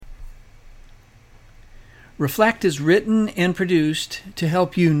Reflect is written and produced to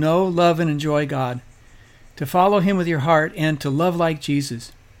help you know, love, and enjoy God, to follow Him with your heart, and to love like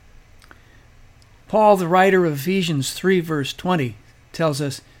Jesus. Paul, the writer of Ephesians 3, verse 20, tells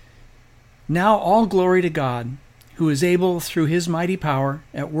us, "Now all glory to God, who is able through His mighty power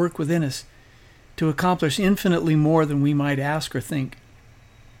at work within us to accomplish infinitely more than we might ask or think."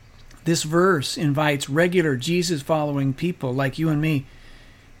 This verse invites regular Jesus-following people like you and me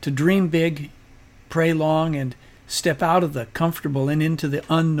to dream big, pray long, and step out of the comfortable and into the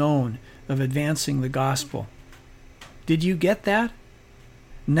unknown of advancing the gospel. Did you get that?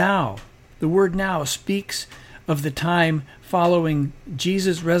 Now, the word now speaks of the time following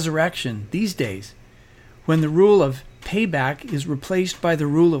Jesus' resurrection these days, when the rule of payback is replaced by the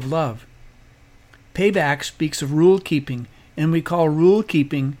rule of love. Payback speaks of rule keeping, and we call rule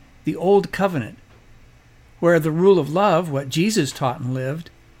keeping the old covenant, where the rule of love, what Jesus taught and lived,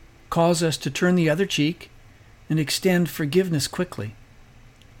 calls us to turn the other cheek and extend forgiveness quickly.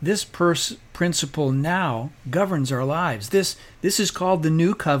 This principle now governs our lives. This is called the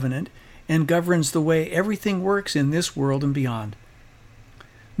new covenant and governs the way everything works in this world and beyond.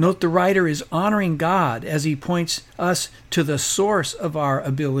 Note the writer is honoring God as he points us to the source of our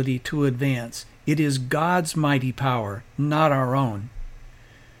ability to advance. It is God's mighty power, not our own.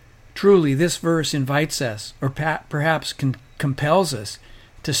 Truly, this verse invites us, or perhaps compels us,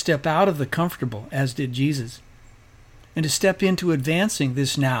 to step out of the comfortable, as did Jesus, and to step into advancing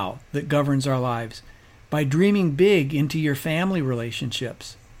this now that governs our lives by dreaming big into your family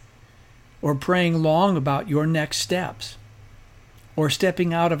relationships, or praying long about your next steps, or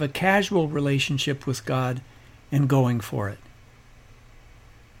stepping out of a casual relationship with God and going for it.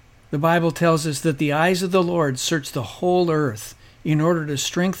 The Bible tells us that the eyes of the Lord search the whole earth in order to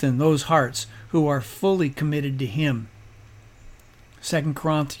strengthen those hearts who are fully committed to Him. 2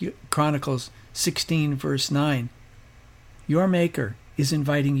 Chronicles 16, verse 9. Your Maker is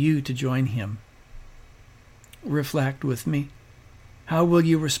inviting you to join Him. Reflect with me. How will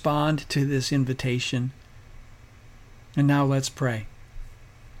you respond to this invitation? And now let's pray.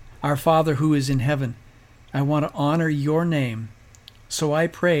 Our Father who is in heaven, I want to honor your name, so I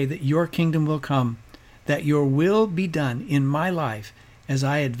pray that your kingdom will come, that your will be done in my life as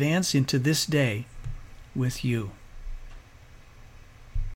I advance into this day with you.